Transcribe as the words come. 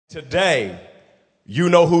Today, you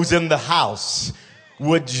know who's in the house.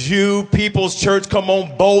 Would you, People's Church, come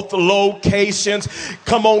on both locations?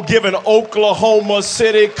 Come on, give in Oklahoma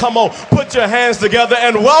City. Come on, put your hands together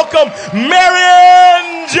and welcome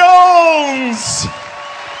Marion Jones.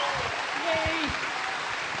 Yay.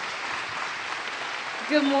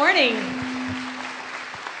 Good morning.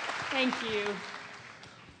 Thank you.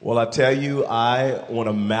 Well, I tell you, I want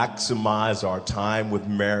to maximize our time with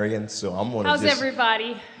Marion, so I'm going to How's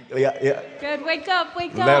everybody? Yeah. Good. Wake up.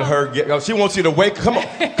 Let her get. She wants you to wake. Come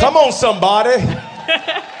on, somebody.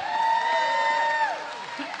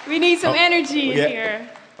 We need some energy in here.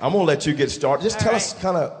 I'm gonna let you get started. Just tell us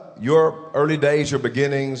kind of your early days, your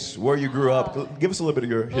beginnings, where you grew up. Give us a little bit of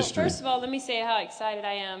your history. Well, first of all, let me say how excited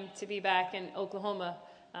I am to be back in Oklahoma.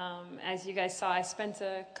 As you guys saw, I spent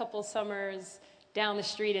a couple summers down the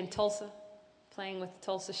street in Tulsa, playing with the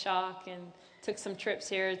Tulsa Shock, and took some trips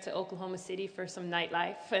here to Oklahoma City for some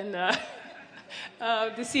nightlife and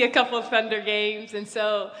to see a couple of Thunder games. And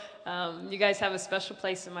so you guys have a special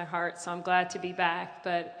place in my heart, so I'm glad to be back.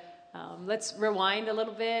 But let's rewind a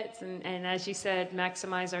little bit and as you said,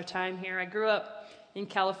 maximize our time here. I grew up in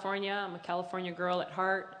California. I'm a California girl at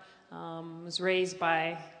heart. Was raised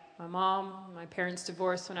by my mom. My parents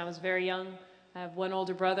divorced when I was very young. I have one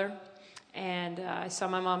older brother, and I saw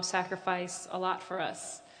my mom sacrifice a lot for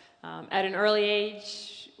us. At an early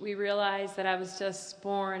age, we realized that I was just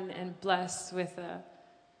born and blessed with an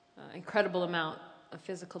incredible amount of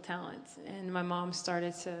physical talent. And my mom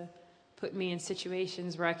started to put me in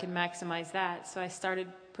situations where I could maximize that. So I started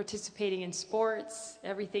participating in sports,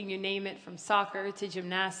 everything you name it, from soccer to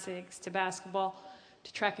gymnastics to basketball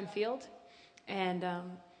to track and field. And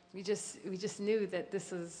we just knew that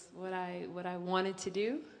this is what I wanted to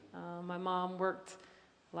do. My mom worked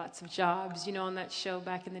lots of jobs, you know, on that show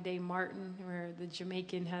back in the day, Martin, where the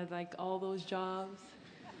Jamaican had like all those jobs.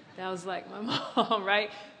 That was like my mom, right?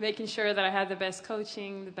 Making sure that I had the best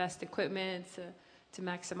coaching, the best equipment to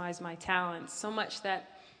maximize my talents. So much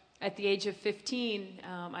that at the age of 15,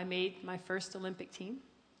 I made my first Olympic team.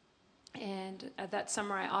 And at that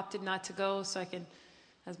summer, I opted not to go so I could,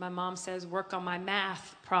 as my mom says, work on my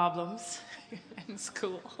math problems in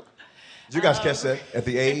school. Did you guys catch that? At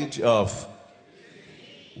the age of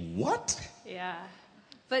what? Yeah.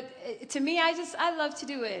 But to me, I love to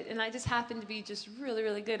do it. And I just happened to be just really,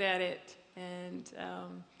 really good at it. And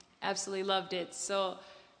absolutely loved it. So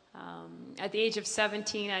at the age of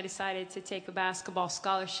 17, I decided to take a basketball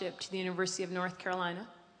scholarship to the University of North Carolina.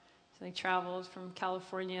 So I traveled from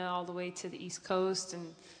California all the way to the East Coast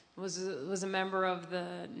and was a member of the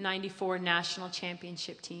 94 national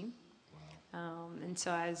championship team. And so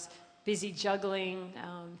I was busy juggling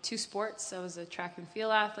two sports. I was a track and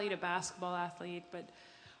field athlete, a basketball athlete. But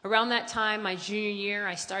around that time, my junior year,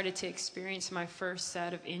 I started to experience my first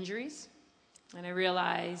set of injuries. And I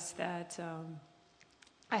realized that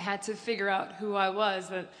I had to figure out who I was,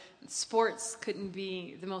 that sports couldn't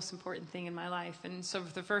be the most important thing in my life. And so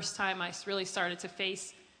for the first time, I really started to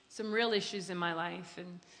face some real issues in my life.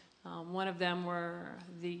 And one of them were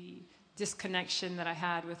the disconnection that I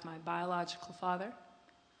had with my biological father.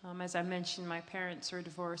 As I mentioned, my parents were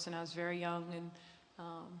divorced and I was very young, and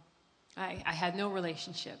I had no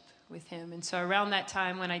relationship with him. And so around that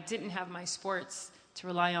time, when I didn't have my sports to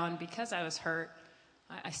rely on because I was hurt,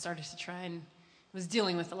 I started to try and was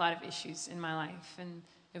dealing with a lot of issues in my life, and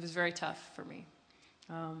it was very tough for me.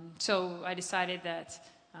 So I decided that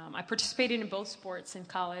I participated in both sports in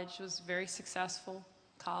college, was very successful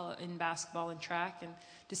in basketball and track, and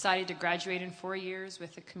decided to graduate in 4 years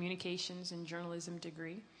with a communications and journalism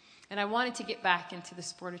degree. And I wanted to get back into the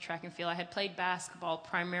sport of track and field. I had played basketball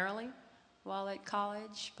primarily while at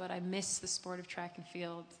college, but I missed the sport of track and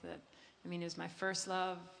field. It was my first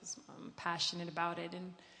love. I'm passionate about it.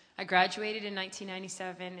 And I graduated in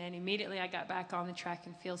 1997, and immediately I got back on the track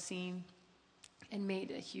and field scene and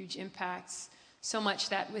made a huge impact, so much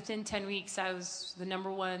that within 10 weeks I was the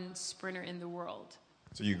 #1 sprinter in the world.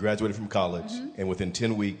 So you graduated from college, and within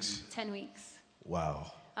 10 weeks? 10 weeks.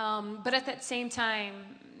 Wow. But at that same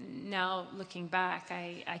time, now looking back,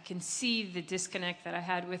 I can see the disconnect that I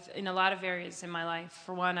had in a lot of areas in my life.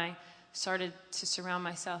 For one, I started to surround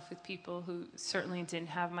myself with people who certainly didn't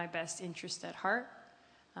have my best interest at heart.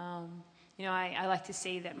 I like to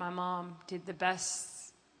say that my mom did the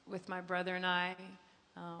best with my brother and I,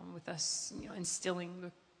 with us, instilling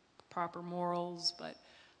the proper morals, but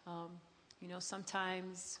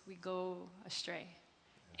sometimes we go astray.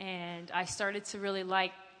 And I started to really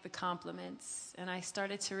like the compliments, and I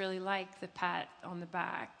started to really like the pat on the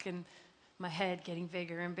back and my head getting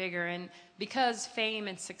bigger and bigger. And because fame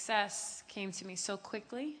and success came to me so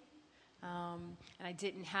quickly, And I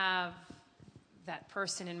didn't have that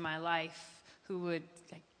person in my life who would,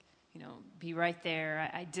 like, be right there.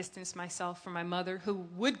 I distanced myself from my mother, who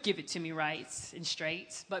would give it to me right and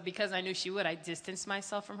straight, but because I knew she would, I distanced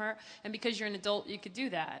myself from her. And because you're an adult, you could do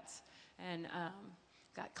that. And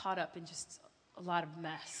got caught up in just a lot of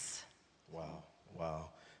mess. Wow.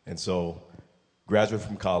 And so, graduate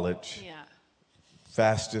from college, Yeah.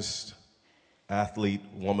 fastest athlete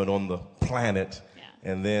woman on the planet, Yeah.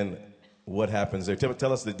 and then what happens there?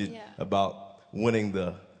 Tell us about winning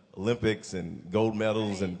the Olympics and gold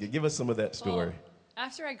medals, and give us some of that story. Well,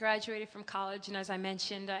 after I graduated from college, and as I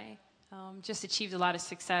mentioned, I just achieved a lot of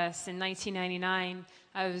success. In 1999,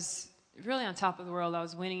 I was really on top of the world. I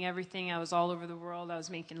was winning everything. I was all over the world. I was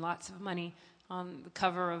making lots of money on the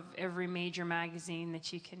cover of every major magazine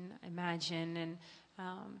that you can imagine. And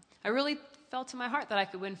I really felt in my heart that I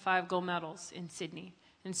could win 5 gold medals in Sydney.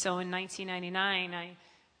 And so in 1999, I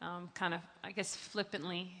kind of, I guess,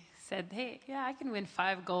 flippantly said, hey, yeah, I can win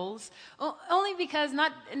 5 golds. Only because,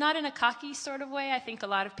 not in a cocky sort of way. I think a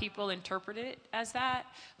lot of people interpreted it as that,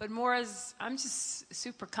 but more as I'm just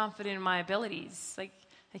super confident in my abilities. Like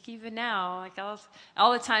even now, like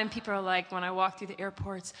all the time people are like, when I walk through the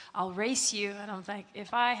airports, I'll race you. And I'm like,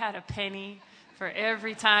 if I had a penny for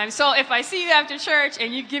every time. So if I see you after church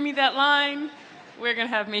and you give me that line, we're going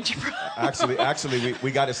to have major problems. Actually,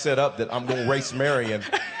 we got it set up that I'm going to race Marion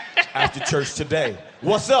after church today.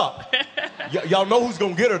 What's up? Y'all know who's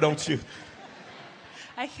going to get her, don't you?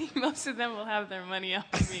 I think most of them will have their money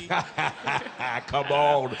off of me. Come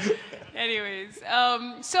on. Anyways,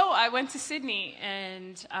 so I went to Sydney,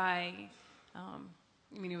 and I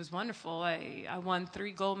mean, it was wonderful. I won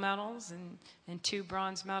 3 gold medals and 2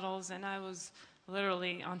 bronze medals, and I was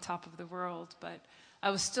literally on top of the world. But I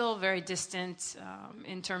was still very distant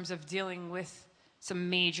in terms of dealing with some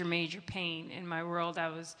major, major pain in my world.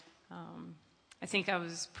 I think I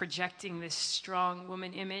was projecting this strong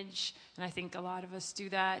woman image, and I think a lot of us do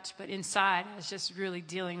that. But inside, I was just really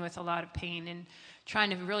dealing with a lot of pain and trying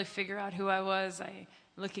to really figure out who I was.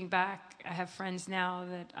 Looking back, I have friends now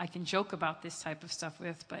that I can joke about this type of stuff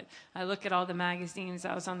with, but I look at all the magazines.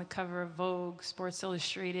 I was on the cover of Vogue, Sports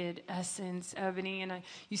Illustrated, Essence, Ebony, and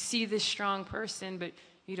you see this strong person, but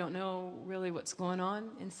you don't know really what's going on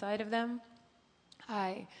inside of them.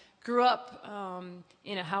 I grew up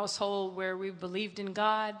in a household where we believed in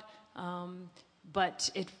God, but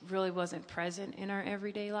it really wasn't present in our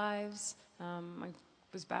everyday lives. I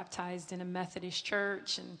was baptized in a Methodist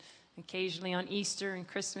church, and occasionally on Easter and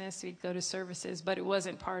Christmas we'd go to services, but it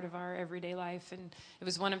wasn't part of our everyday life. And it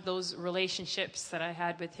was one of those relationships that I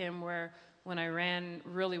had with him where when I ran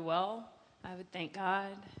really well, I would thank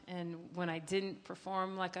God, and when I didn't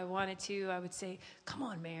perform like I wanted to, I would say, come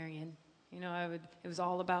on, Marion. It was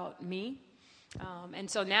all about me. And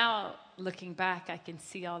so now, looking back, I can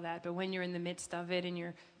see all that. But when you're in the midst of it and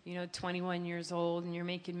you're, 21 years old and you're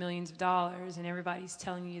making millions of dollars and everybody's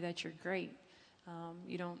telling you that you're great,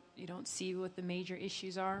 you don't see what the major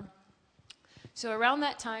issues are. So around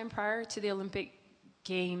that time, prior to the Olympic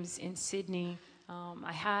Games in Sydney,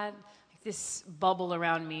 I had this bubble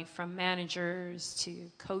around me, from managers to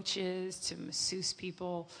coaches to masseuse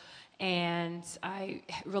people. And I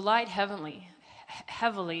relied heavily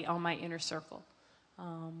on my inner circle.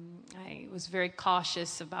 I was very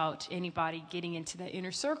cautious about anybody getting into that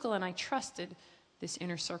inner circle, and I trusted this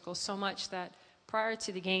inner circle so much that prior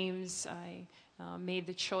to the games, I made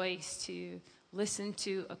the choice to listen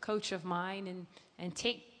to a coach of mine and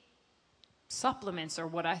take supplements, or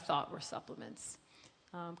what I thought were supplements.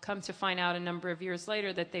 Come to find out a number of years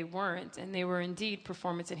later that they weren't, and they were indeed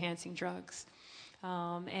performance-enhancing drugs.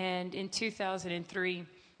 And in 2003,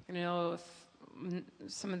 I don't know if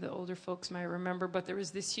some of the older folks might remember, but there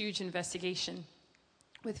was this huge investigation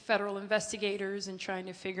with federal investigators and trying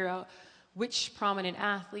to figure out which prominent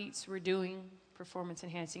athletes were doing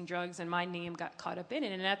performance-enhancing drugs, and my name got caught up in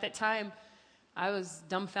it. And at that time, I was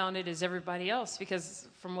dumbfounded as everybody else, because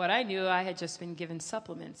from what I knew, I had just been given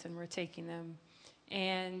supplements and were taking them.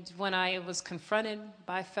 And when I was confronted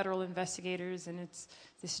by federal investigators, and it's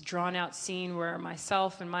this drawn-out scene where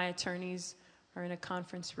myself and my attorneys are in a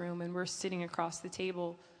conference room, and we're sitting across the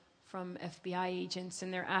table from FBI agents,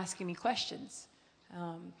 and they're asking me questions.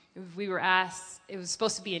 We were asked, it was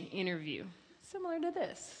supposed to be an interview, similar to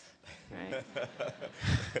this, right?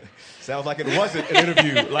 Sounds like it wasn't an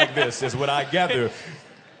interview like this, is what I gather.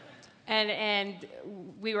 And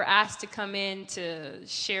we were asked to come in to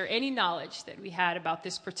share any knowledge that we had about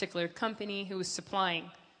this particular company who was supplying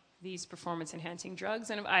these performance-enhancing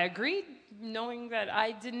drugs. And I agreed, knowing that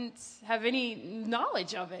I didn't have any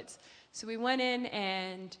knowledge of it. So we went in,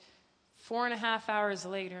 and 4.5 hours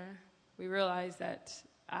later, we realized that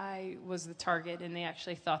I was the target, and they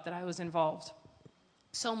actually thought that I was involved.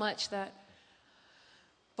 So much that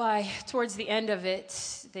towards the end of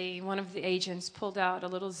it, one of the agents pulled out a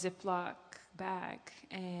little Ziploc bag,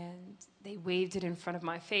 and they waved it in front of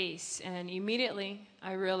my face. And immediately,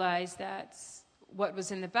 I realized that what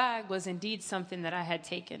was in the bag was indeed something that I had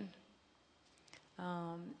taken.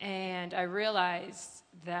 And I realized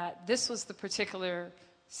that this was the particular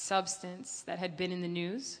substance that had been in the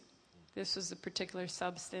news. This was the particular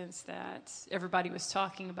substance that everybody was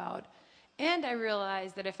talking about. And I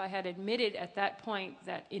realized that if I had admitted at that point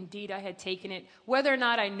that indeed I had taken it, whether or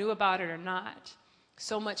not I knew about it or not,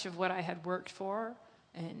 so much of what I had worked for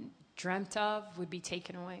and dreamt of would be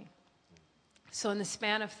taken away. So in the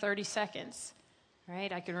span of 30 seconds,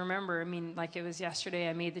 right, I can remember, like it was yesterday,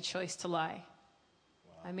 I made the choice to lie.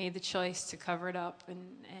 Wow. I made the choice to cover it up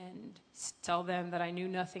and tell them that I knew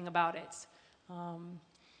nothing about it.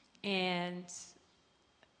 And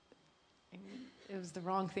it was the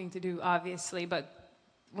wrong thing to do, obviously, but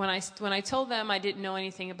when I told them I didn't know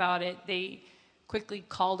anything about it, they quickly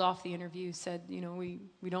called off the interview, said,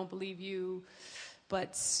 we don't believe you.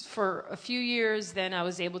 But for a few years, then I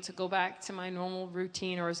was able to go back to my normal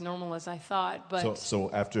routine, or as normal as I thought. But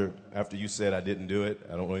so after you said I didn't do it,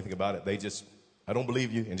 I don't know anything about it, they just, I don't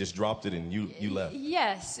believe you, and just dropped it, and you left.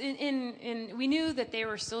 Yes, and we knew that they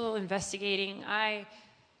were still investigating. I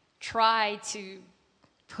tried to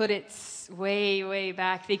put it way, way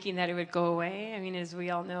back, thinking that it would go away. As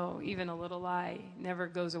we all know, even a little lie never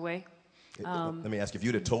goes away. Let me ask you, if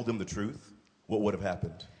you'd have told them the truth, what would have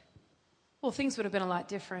happened? Well, things would have been a lot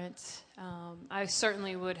different. I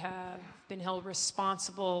certainly would have been held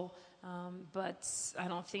responsible, but I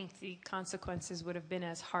don't think the consequences would have been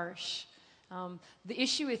as harsh. The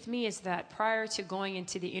issue with me is that prior to going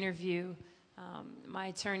into the interview, my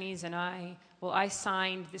attorneys and I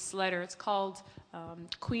signed this letter. It's called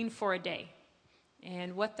Queen for a Day.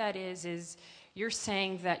 And what that is you're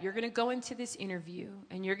saying that you're going to go into this interview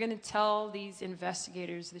and you're going to tell these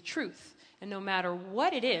investigators the truth. And no matter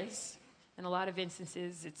what it is, in a lot of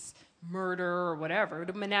instances it's murder or whatever,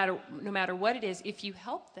 no matter what it is, if you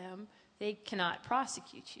help them, they cannot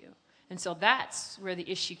prosecute you. And so that's where the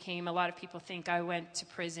issue came. A lot of people think I went to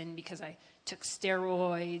prison because I took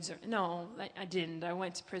steroids. No, I didn't. I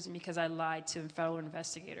went to prison because I lied to fellow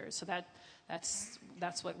investigators. So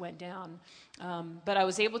that's what went down. But I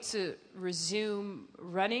was able to resume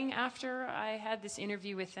running after I had this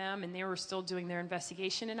interview with them, and they were still doing their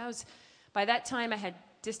investigation. And by that time, I had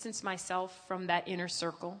distanced myself from that inner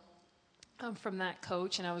circle, from that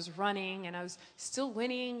coach, and I was running, and I was still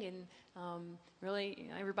winning, and really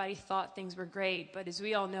everybody thought things were great. But as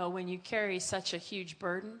we all know, when you carry such a huge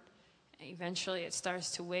burden, eventually it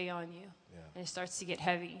starts to weigh on you, and it starts to get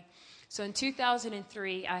heavy. So in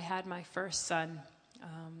 2003, I had my first son.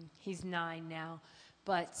 He's 9 now.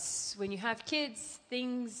 But when you have kids,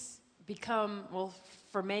 things become, well,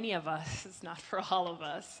 for many of us, it's not for all of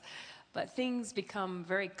us, but things become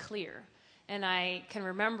very clear. And I can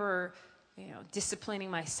remember, disciplining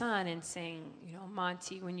my son and saying,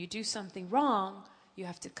 Monty, when you do something wrong, you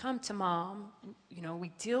have to come to mom.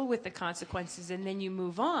 We deal with the consequences, and then you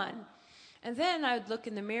move on. And then I would look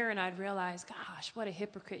in the mirror and I'd realize, gosh, what a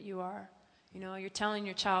hypocrite you are. You're telling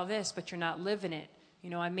your child this, but you're not living it.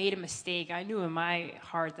 I made a mistake. I knew in my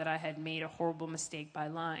heart that I had made a horrible mistake by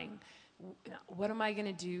lying. What am I going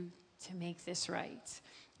to do to make this right?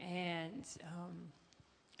 And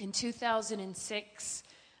in 2006,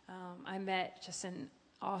 I met just an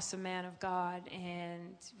awesome man of God,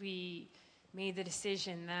 and we made the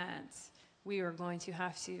decision that we were going to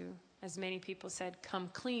have to, as many people said, come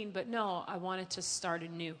clean. But no, I wanted to start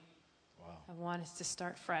anew. Wow. I wanted to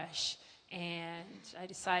start fresh. And I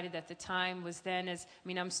decided that the time was then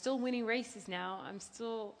I'm still winning races now. I'm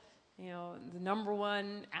still, the number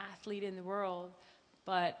one athlete in the world.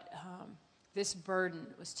 But this burden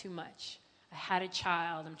was too much. I had a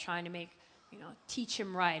child. I'm trying to teach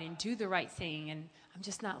him right and do the right thing. And I'm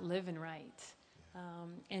just not living right.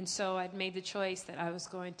 And so I'd made the choice that I was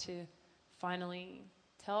going to finally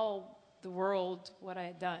tell the world what I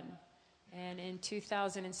had done. And in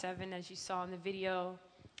 2007, as you saw in the video,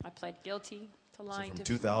 I pled guilty to lying. So from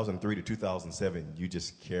 2003 to 2007, you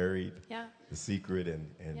just carried the secret and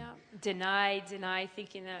denied,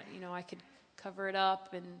 thinking that I could cover it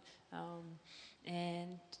up, and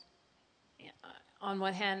on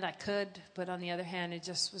one hand I could, but on the other hand it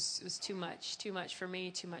just was too much for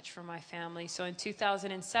me, too much for my family. So in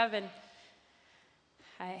 2007,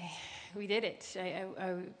 we did it. I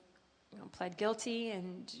pled guilty,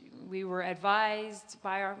 and we were advised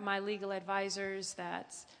by my legal advisors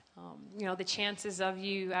that the chances of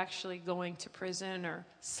you actually going to prison are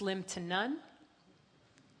slim to none.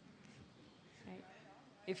 Right?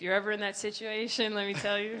 If you're ever in that situation, let me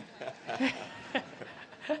tell you.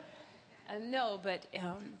 No, but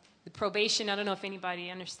the probation, I don't know if anybody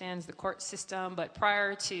understands the court system, but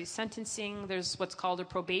prior to sentencing, there's what's called a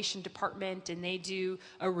probation department, and they do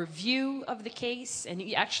a review of the case. And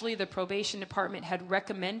actually, the probation department had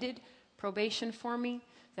recommended probation for me,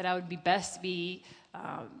 that I would be best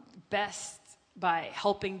by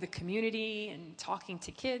helping the community and talking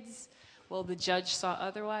to kids. Well, the judge saw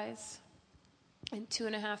otherwise. And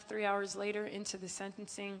 2.5, 3 hours later into the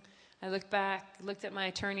sentencing, I looked back, looked at my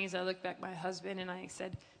attorneys, I looked back at my husband, and I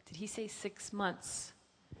said, did he say 6 months?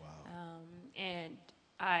 Wow. And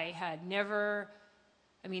I had never,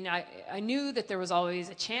 I knew that there was always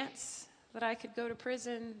a chance that I could go to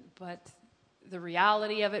prison, but the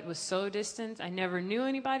reality of it was so distant. I never knew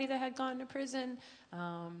anybody that had gone to prison.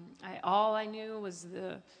 All I knew was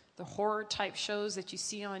the horror-type shows that you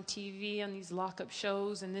see on TV, on these lockup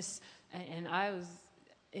shows, and I was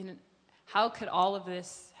in. How could all of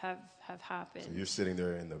this have happened? So you're sitting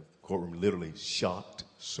there in the courtroom, literally shocked,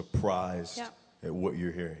 surprised at what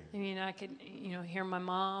you're hearing. I could, hear my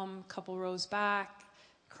mom a couple rows back,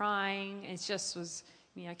 crying. It just was.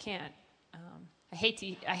 I can't. I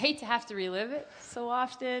hate to have to relive it so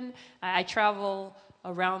often. I travel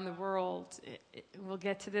around the world. We'll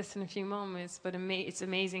get to this in a few moments, but it's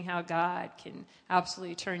amazing how God can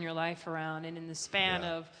absolutely turn your life around. And in the span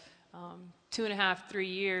of 2.5, 3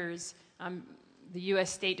 years, the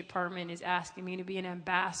U.S. State Department is asking me to be an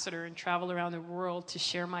ambassador and travel around the world to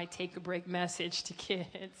share my take-a-break message to kids.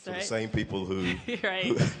 So the same people who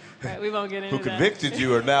right, we won't get into who convicted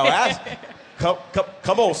you are now asking.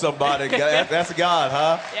 Come on, somebody. That's God,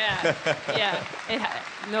 huh?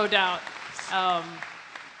 No doubt.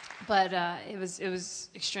 But it was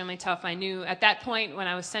extremely tough. I knew at that point when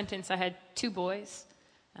I was sentenced, I had 2 boys.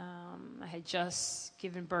 I had just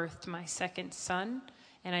given birth to my second son,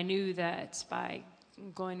 and I knew that by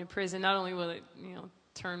going to prison, not only will it,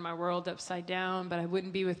 turn my world upside down, but I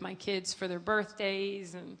wouldn't be with my kids for their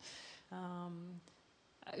birthdays, and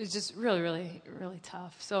it was just really, really, really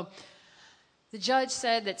tough. So the judge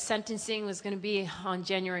said that sentencing was going to be on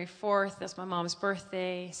January 4th. That's my mom's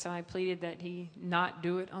birthday. So I pleaded that he not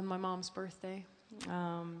do it on my mom's birthday.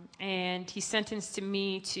 And he sentenced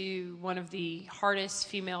me to one of the hardest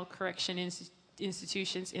female correction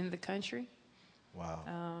institutions in the country.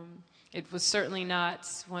 Wow. It was certainly not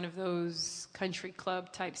one of those country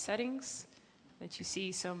club type settings that you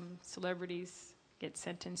see some celebrities get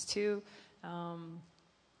sentenced to.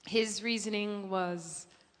 His reasoning was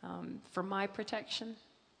for my protection.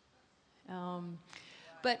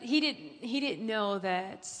 But he didn't know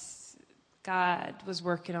that God was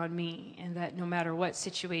working on me, and that no matter what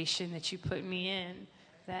situation that you put me in,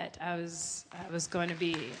 that I was going to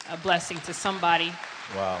be a blessing to somebody.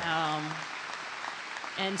 Wow.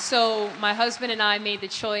 And so my husband and I made the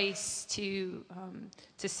choice to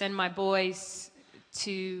send my boys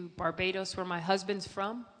to Barbados, where my husband's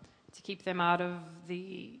from, to keep them out of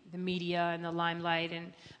the media and the limelight.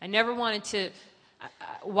 And I never wanted to.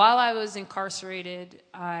 While I was incarcerated,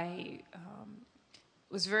 I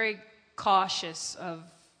was very cautious of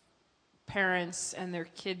parents and their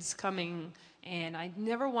kids coming, and I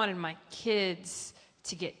never wanted my kids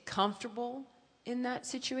to get comfortable in that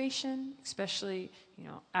situation, especially,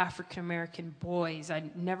 African American boys. I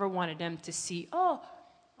never wanted them to see, oh,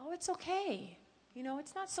 it's okay.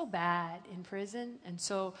 It's not so bad in prison. And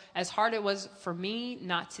so as hard it was for me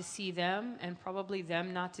not to see them, and probably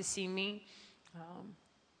them not to see me,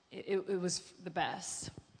 it was the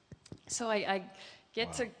best. So I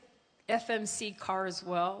get to FMC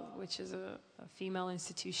Carswell, which is a female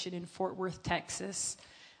institution in Fort Worth, Texas,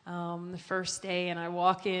 the first day, and I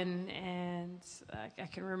walk in, and I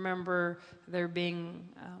can remember there being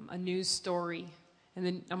a news story, and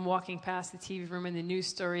then I'm walking past the TV room, and the news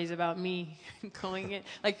story is about me going in.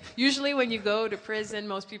 Like, usually when you go to prison,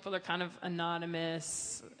 most people are kind of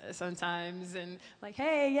anonymous sometimes, and like,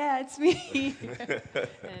 hey, yeah, it's me.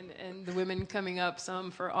 and the women coming up,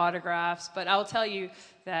 some for autographs. But I'll tell you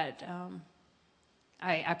that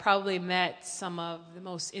I probably met some of the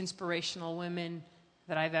most inspirational women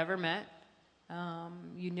that I've ever met.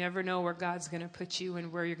 You never know where God's going to put you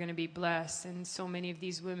and where you're going to be blessed. And so many of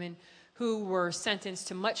these women who were sentenced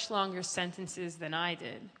to much longer sentences than I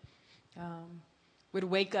did would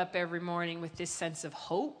wake up every morning with this sense of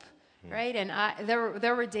hope, right? And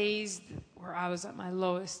there were days where I was at my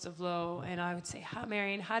lowest of low, and I would say,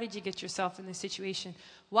 Marion, how did you get yourself in this situation?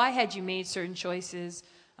 Why had you made certain choices?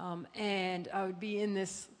 And I would be in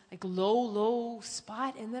this, like low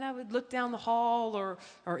spot, and then I would look down the hall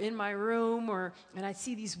or in my room, and I'd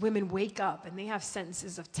see these women wake up, and they have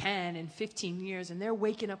sentences of 10 and 15 years, and they're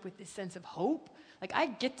waking up with this sense of hope. Like, I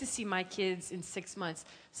get to see my kids in 6 months.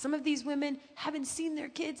 Some of these women haven't seen their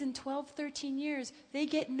kids in 12, 13 years. They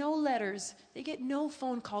get no letters. They get no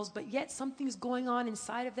phone calls, but yet something's going on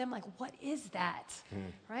inside of them. Like, what is that?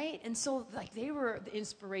 Right? And so, like, they were the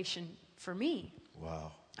inspiration for me.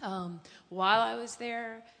 Wow. While I was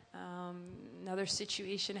there, another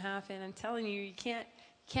situation happened. I'm telling you, you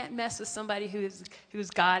can't mess with somebody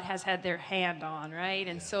whose God has had their hand on, right?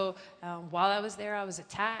 And so while I was there, I was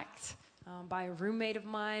attacked by a roommate of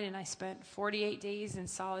mine, and I spent 48 days in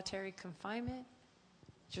solitary confinement.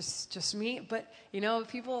 Just me. But, you know,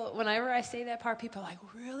 people, whenever I say that part, people are like,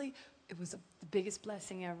 really? It was the biggest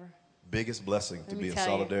blessing ever. Biggest blessing to be in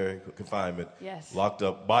solitary confinement. Yes. Locked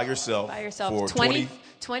up by yourself. For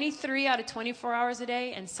 23 out of 24 hours a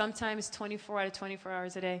day, and sometimes 24 out of 24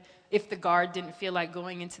 hours a day, if the guard didn't feel like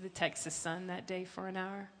going into the Texas sun that day for an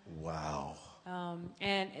hour. Wow.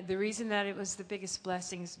 And the reason that it was the biggest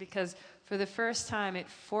blessing is because for the first time, it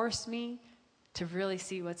forced me to really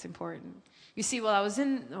see what's important. You see, while I was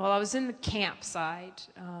in the campsite,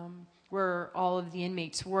 where all of the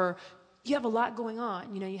inmates were, you have a lot going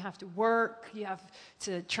on. You know, you have to work, you have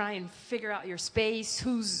to try and figure out your space,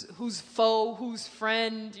 who's foe, who's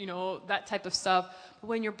friend, you know, that type of stuff. But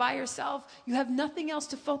when you're by yourself, you have nothing else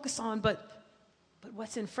to focus on but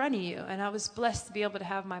what's in front of you. And I was blessed to be able to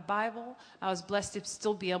have my Bible. I was blessed to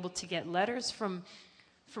still be able to get letters from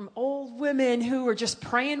old women who were just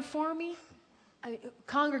praying for me.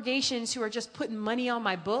 Congregations who are just putting money on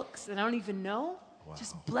my books that I don't even know. Wow.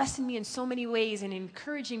 Just blessing me in so many ways and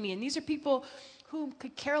encouraging me. And these are people who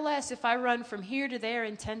could care less if I run from here to there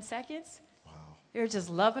in 10 seconds. Wow. They're just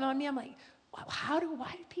loving on me. I'm like, wow,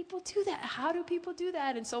 why do people do that? How do people do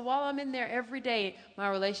that? And so while I'm in there every day, my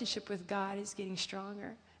relationship with God is getting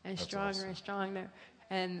stronger and stronger and stronger.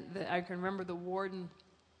 And I can remember the warden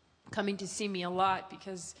coming to see me a lot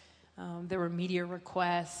because there were media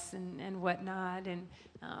requests and whatnot. And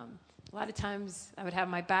a lot of times I would have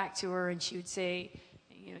my back to her, and she would say,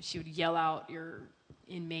 you know, she would yell out your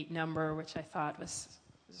inmate number, which I thought was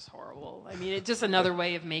horrible. I mean, it's just another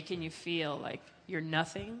way of making you feel like you're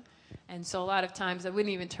nothing. And so a lot of times I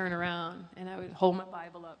wouldn't even turn around, and I would hold my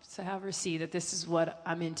Bible up to have her see that this is what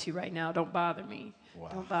I'm into right now. Don't bother me. Wow.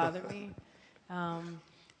 Don't bother me.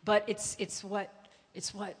 But it's what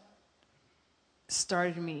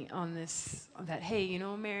started me on this, that, hey, you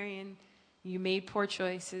know, Marion, you made poor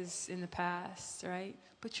choices in the past, right?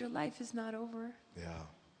 But your life is not over. Yeah.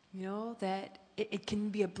 You know, that it can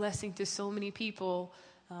be a blessing to so many people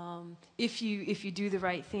if you do the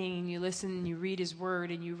right thing, and you listen and you read his word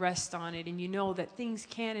and you rest on it, and you know that things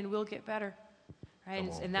can and will get better,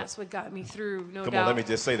 right? And that's what got me through, no doubt. Come on, let me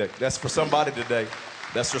just say that. That's for somebody today.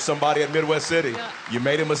 That's for somebody at Midwest City. Yeah. You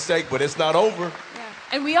made a mistake, but it's not over. Yeah.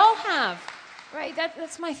 And we all have. Right,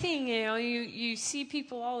 that's my thing, you know, you see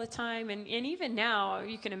people all the time, and even now,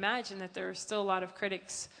 you can imagine that there are still a lot of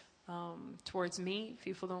critics towards me.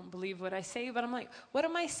 People don't believe what I say, but I'm like, what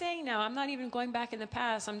am I saying now? I'm not even going back in the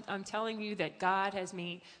past. I'm telling you that God has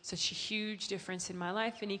made such a huge difference in my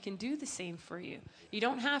life, and he can do the same for you. You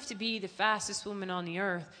don't have to be the fastest woman on the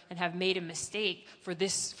earth and have made a mistake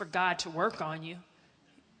for God to work on you.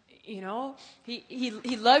 You know, he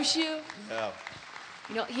loves you. Yeah.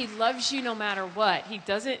 You know, he loves you no matter what. He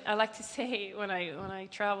doesn't, I like to say when I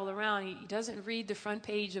travel around, he doesn't read the front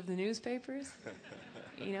page of the newspapers.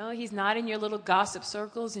 You know, he's not in your little gossip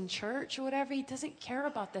circles in church or whatever. He doesn't care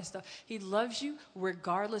about that stuff. He loves you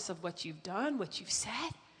regardless of what you've done, what you've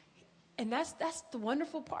said. And that's the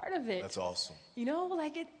wonderful part of it. That's awesome. You know,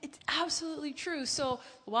 like it's absolutely true. So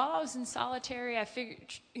while I was in solitary, I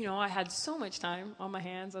figured, you know, I had so much time on my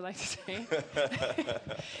hands, I like to say.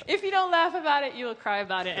 If you don't laugh about it, you'll cry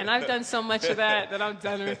about it. And I've done so much of that I'm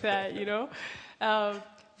done with that, you know.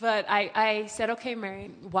 But I said, okay,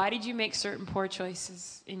 Marion, why did you make certain poor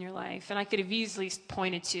choices in your life? And I could have easily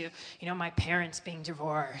pointed to, you know, my parents being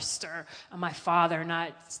divorced or my father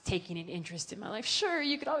not taking an interest in my life. Sure,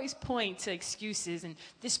 you could always point to excuses, and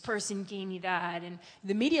this person gave me that. And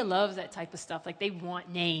the media loves that type of stuff. Like, they want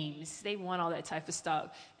names. They want all that type of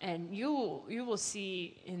stuff. And you will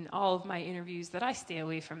see in all of my interviews that I stay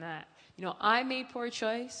away from that. You know, I made poor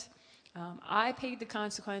choice. I paid the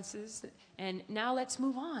consequences, and now let's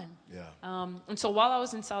move on. Yeah. And so while I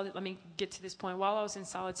was in let me get to this point. While I was in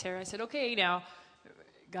solitary, I said, okay, now,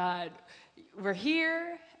 God, we're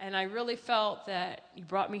here, and I really felt that you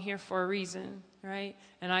brought me here for a reason, right?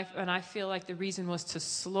 And I feel like the reason was to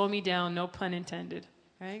slow me down, no pun intended,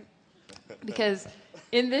 right? Because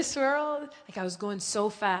in this world, like I was going so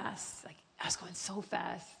fast.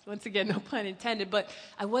 Once again, no pun intended, but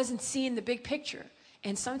I wasn't seeing the big picture.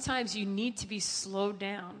 And sometimes you need to be slowed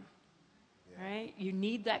down, right? You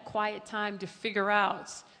need that quiet time to figure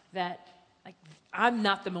out that, like, I'm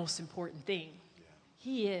not the most important thing. Yeah.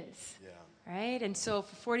 He is, right? And so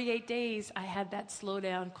for 48 days, I had that slow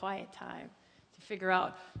down, quiet time to figure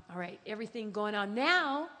out, all right, everything going on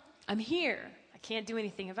now, I'm here. I can't do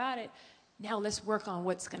anything about it. Now let's work on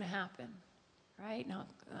what's going to happen, right? Now,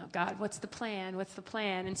 oh God, what's the plan? What's the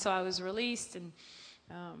plan? And so I was released, and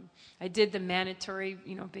I did the mandatory,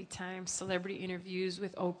 big time celebrity interviews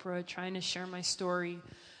with Oprah, trying to share my story.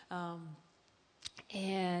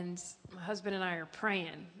 And my husband and I are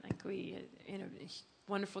praying, like we in a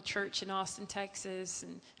wonderful church in Austin, Texas,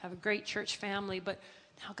 and have a great church family. But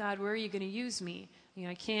now, God, where are you going to use me?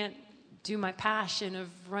 I can't do my passion of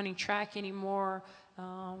running track anymore.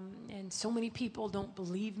 And so many people don't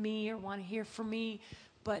believe me or want to hear from me.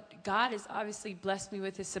 But God has obviously blessed me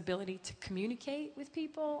with this ability to communicate with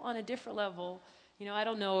people on a different level. I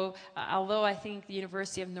don't know, although I think the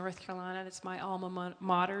University of North Carolina, that's my alma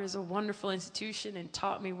mater, is a wonderful institution and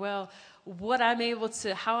taught me well. How I'm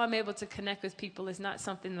able to connect with people is not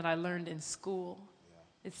something that I learned in school.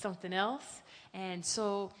 Yeah. It's something else. And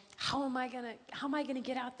so how am I gonna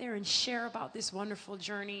get out there and share about this wonderful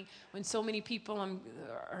journey when so many people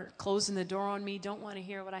are closing the door on me, don't want to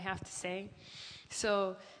hear what I have to say?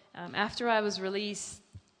 So after I was released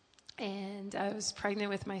and I was pregnant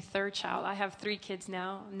with my third child, I have 3 kids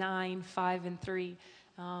now, 9, 5, and 3.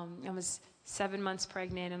 I was 7 months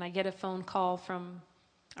pregnant, and I get a phone call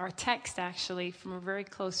or a text actually, from a very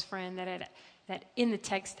close friend that in the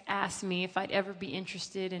text asked me if I'd ever be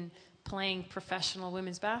interested in playing professional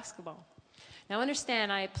women's basketball. Now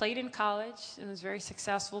understand, I played in college and was very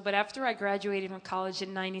successful, but after I graduated from college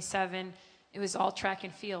in 97, it was all track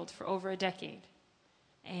and field for over a decade.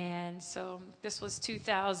 And so this was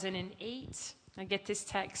 2008. I get this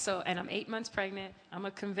text, and I'm 8 months pregnant. I'm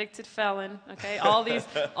a convicted felon, okay? All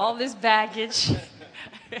this baggage.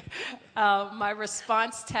 My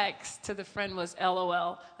response text to the friend was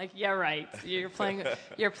LOL, like, yeah, right. You're playing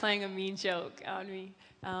a mean joke on me.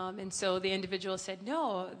 And so the individual said,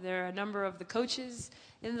 no, there are a number of the coaches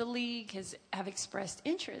in the league have expressed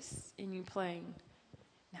interest in you playing.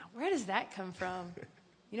 Now, where does that come from?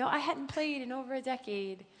 I hadn't played in over a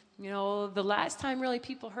decade. The last time really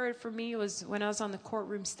people heard from me was when I was on the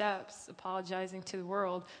courtroom steps apologizing to the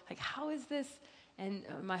world. Like, how is this? And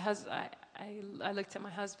my husband, I looked at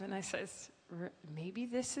my husband. I said, maybe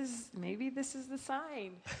this is the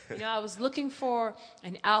sign. I was looking for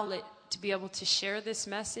an outlet to be able to share this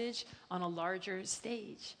message on a larger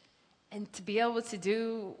stage, and to be able to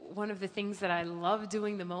do one of the things that I love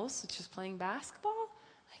doing the most, which is playing basketball.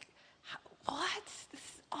 Like, what? This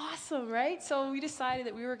is awesome, right? So we decided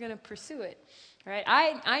that we were going to pursue it, right?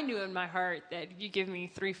 I knew in my heart that if you give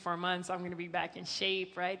me 3-4 months, I'm going to be back in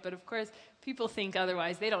shape, right? But of course, people think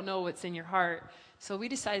otherwise. They don't know what's in your heart. So we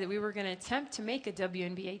decided that we were going to attempt to make a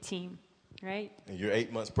WNBA team, right? And you're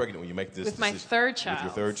 8 months pregnant when you make this with decision. My third child.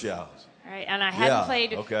 With your third child. Right, and I hadn't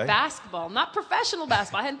played basketball, not professional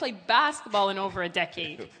basketball. I hadn't played basketball in over a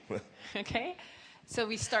decade. Okay, so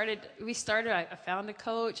we started. I found a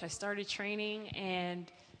coach. I started training, and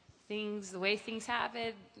the way things have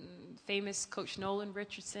it, famous Coach Nolan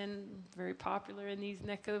Richardson, very popular in these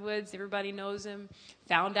neck of the woods. Everybody knows him.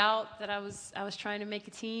 Found out that I was trying to make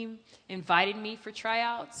a team, invited me for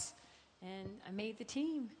tryouts, and I made the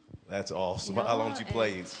team. That's awesome. How long did you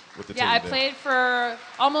play with the team? Yeah, I played for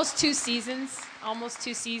almost 2 seasons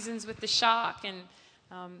with the Shock, and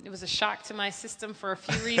it was a shock to my system for a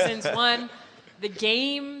few reasons. One, the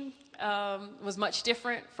game was much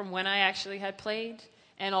different from when I actually had played,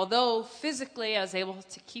 and although physically I was able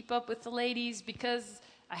to keep up with the ladies, because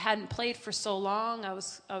I hadn't played for so long, I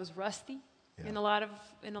was rusty in a lot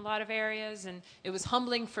of areas, and it was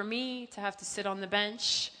humbling for me to have to sit on the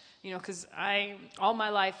bench. Because all my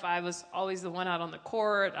life, I was always the one out on the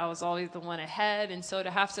court. I was always the one ahead. And so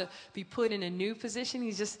to have to be put in a new position,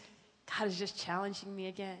 God is just challenging me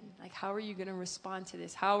again. Like, how are you going to respond to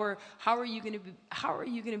this? How are you going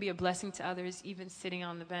to be a blessing to others, even sitting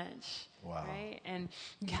on the bench? Wow. Right? And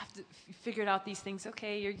you have to figure out these things.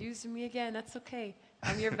 Okay, you're using me again. That's okay.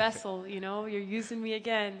 I'm your vessel, you're using me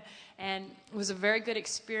again. And it was a very good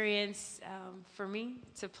experience for me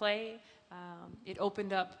to play. It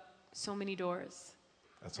opened up so many doors.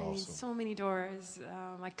 That's awesome. So many doors.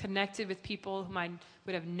 I connected with people whom I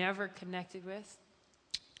would have never connected with.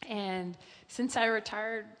 And since I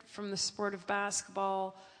retired from the sport of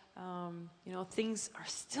basketball, things are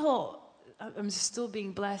still I'm just still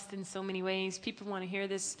being blessed in so many ways. People want to hear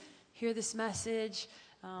this message.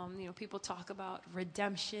 People talk about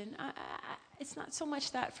redemption. It's not so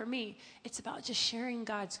much that for me. It's about just sharing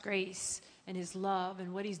God's grace and his love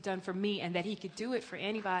and what he's done for me, and that he could do it for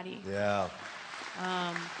anybody. Yeah.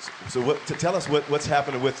 Tell us what's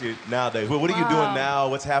happening with you nowadays. What are you doing now?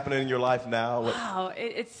 What's happening in your life now? Wow,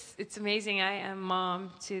 it's amazing. I am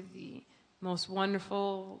mom to the most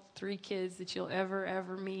wonderful 3 kids that you'll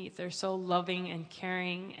ever meet. They're so loving and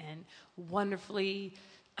caring and wonderfully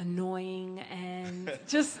annoying, and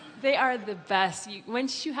just, they are the best.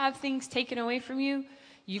 Once you have things taken away from you,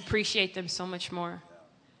 you appreciate them so much more.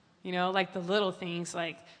 Like the little things,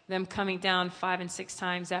 like them coming down 5 and 6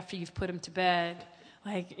 times after you've put them to bed.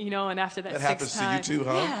 And after that 6th time. That happens to you too,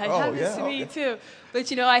 huh? Yeah, it happens to me too.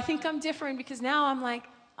 But, I think I'm different because now I'm like,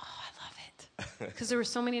 oh, I love it. Because there were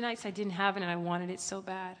so many nights I didn't have it and I wanted it so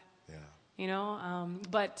bad. Yeah.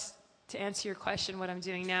 But to answer your question, what I'm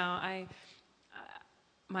doing now,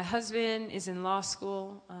 my husband is in law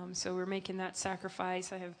school, so we're making that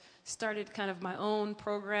sacrifice. I have started kind of my own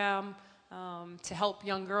program to help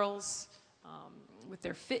young girls with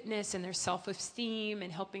their fitness and their self-esteem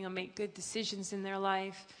and helping them make good decisions in their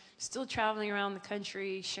life. Still traveling around the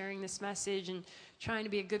country, sharing this message and trying to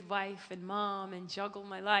be a good wife and mom and juggle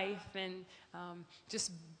my life, and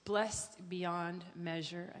just blessed beyond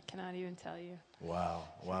measure. I cannot even tell you. Wow.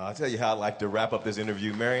 I'll tell you how I'd like to wrap up this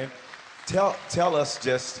interview. Marion, tell us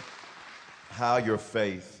just how your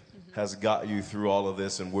faith has got you through all of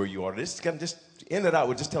this and where you are. Just end it out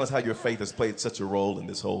with just tell us how your faith has played such a role in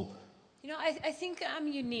this whole. I think I'm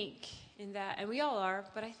unique in that, and we all are,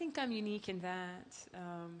 but I think I'm unique in that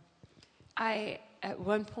I, at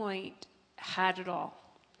one point, had it all,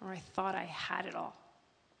 or I thought I had it all,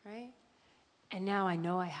 right? And now I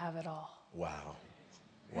know I have it all. Wow.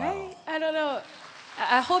 Right? I don't know.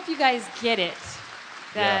 I hope you guys get it.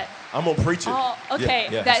 That I'm going to preach it. Okay.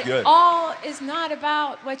 Yeah, that good. all is not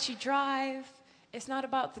about what you drive. It's not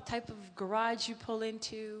about the type of garage you pull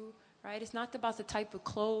into, right? It's not about the type of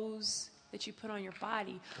clothes that you put on your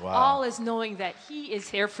body. Wow. All is knowing that he is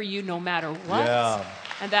here for you no matter what. Yeah.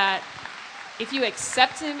 And that if you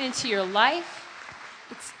accept him into your life,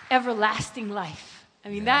 it's everlasting life. I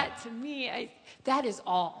mean, that to me, that is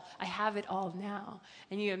all. I have it all now.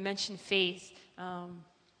 And you mentioned faith.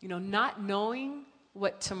 Not knowing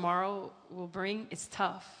what tomorrow will bring is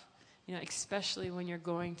tough, especially when you're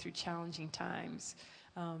going through challenging times.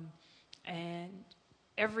 And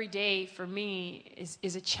every day for me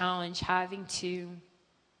is a challenge, having to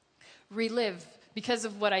relive because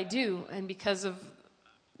of what I do and because of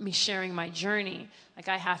me sharing my journey.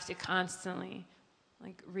 I have to constantly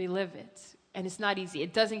relive it. And it's not easy.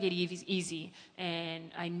 It doesn't get easy.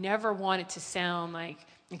 And I never want it to sound like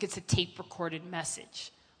it's a tape recorded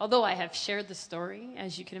message. Although I have shared the story,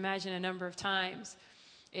 as you can imagine, a number of times,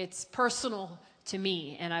 it's personal to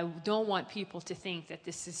me, and I don't want people to think that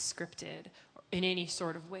this is scripted in any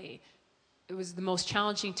sort of way. It was the most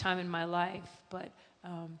challenging time in my life, but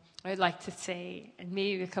I'd like to say, and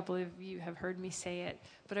maybe a couple of you have heard me say it,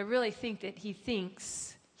 but I really think that he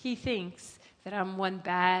thinks that I'm one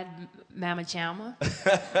bad mama jamma.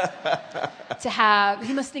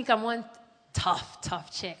 He must think I'm one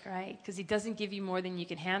tough chick, right? Because he doesn't give you more than you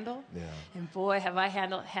can handle. Yeah. And boy, have I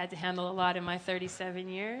had to handle a lot in my 37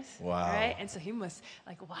 years. Wow. Right? And so he must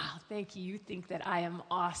wow, thank you. You think that I am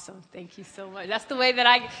awesome. Thank you so much. That's the way that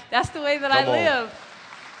I live.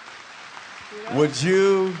 Would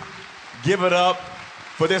you give it up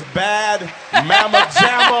for this bad mama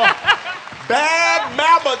jamma? Bad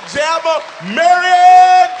mama jamma,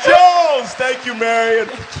 Marion Jones. Thank you, Marion,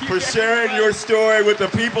 for sharing your story with the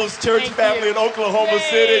People's Church family in Oklahoma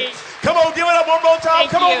City. Come on, give it up one more time.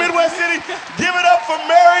 Come on, Midwest City. Give it up for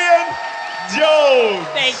Marion Jones.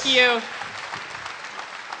 Thank you.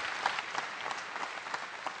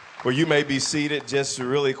 Well, you may be seated. Just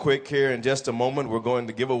really quick here in just a moment, we're going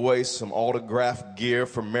to give away some autographed gear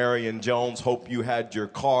from Marion Jones. Hope you had your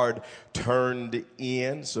card turned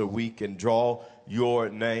in so we can draw your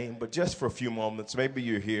name. But just for a few moments, maybe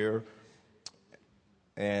you're here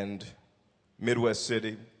and Midwest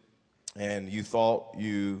City and you thought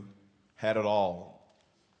you had it all.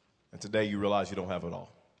 And today you realize you don't have it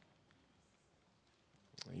all.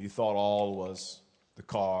 You thought all was the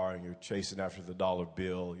car, and you're chasing after the dollar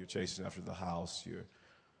bill, you're chasing after the house, you're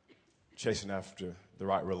chasing after the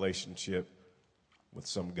right relationship with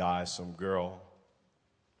some guy, some girl.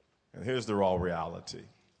 And here's the raw reality.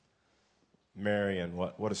 Marion,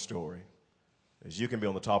 what a story. Is you can be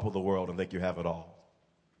on the top of the world and think you have it all.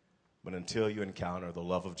 But until you encounter the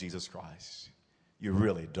love of Jesus Christ, you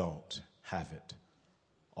really don't have it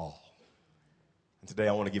all. And today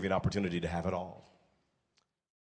I want to give you an opportunity to have it all.